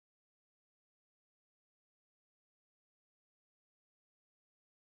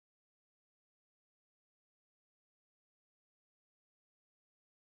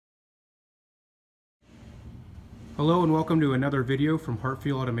Hello and welcome to another video from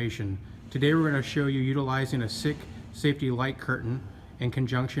Hartfiel Automation. Today we're going to show you utilizing a SICK safety light curtain in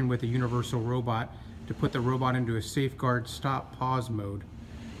conjunction with a universal robot to put the robot into a safeguard stop pause mode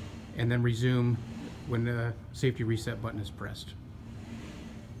and then resume when the safety reset button is pressed.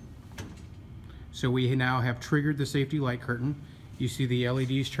 So we now have triggered the safety light curtain. You see the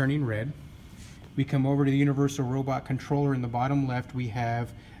LEDs turning red. We come over to the universal robot controller. In the bottom left we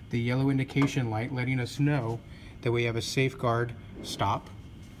have the yellow indication light letting us know that we have a safeguard stop.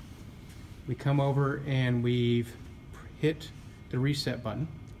 We come over and we've hit the reset button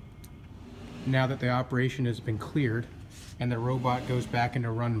now that the operation has been cleared and the robot goes back into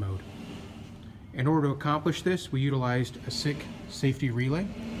run mode. In order to accomplish this, we utilized a SICK safety relay.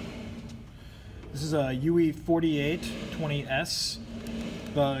 This is a UE4820S.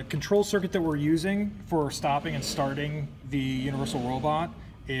 The control circuit that we're using for stopping and starting the universal robot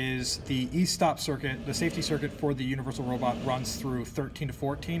is the e-stop circuit. The safety circuit for the universal robot runs through 13 to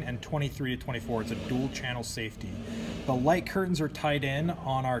 14 and 23 to 24. It's a dual channel safety. The light curtains are tied in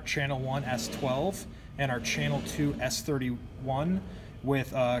on our channel 1 S12 and our channel 2 S31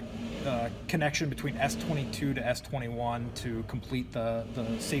 with a connection between S22 to S21 to complete the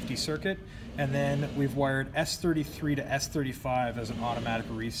safety circuit. And then we've wired S33 to S35 as an automatic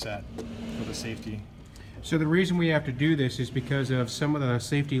reset for the safety. So the reason we have to do this is because of some of the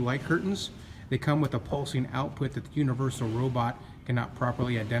safety light curtains. They come with a pulsing output that the universal robot cannot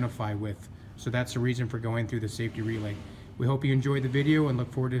properly identify with. So that's the reason for going through the safety relay. We hope you enjoyed the video and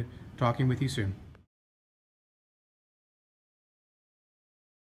look forward to talking with you soon.